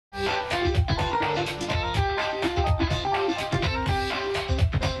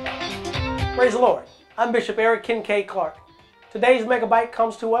Praise the Lord. I'm Bishop Eric Kincaid Clark. Today's Megabyte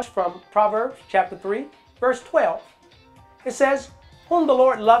comes to us from Proverbs chapter 3, verse 12. It says, "Whom the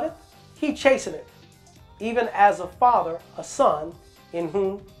Lord loveth, he chasteneth, even as a father a son in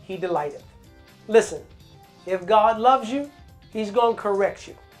whom he delighteth." Listen, if God loves you, he's going to correct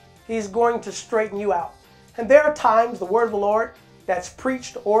you. He's going to straighten you out. And there are times the word of the Lord that's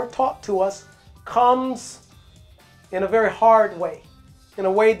preached or taught to us comes in a very hard way, in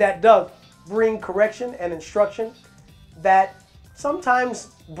a way that does bring correction and instruction that sometimes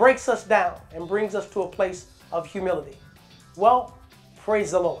breaks us down and brings us to a place of humility. Well,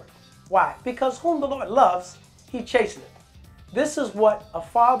 praise the Lord. Why? Because whom the Lord loves, he chasteneth. This is what a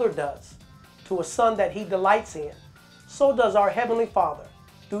father does to a son that he delights in. So does our Heavenly Father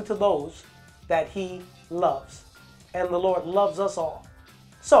do to those that he loves. And the Lord loves us all.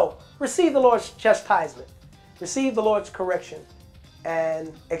 So, receive the Lord's chastisement, receive the Lord's correction,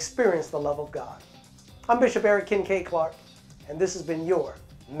 and experience the love of God. I'm Bishop Eric Kincaid Clark, and this has been your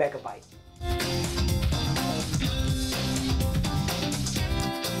Megabyte.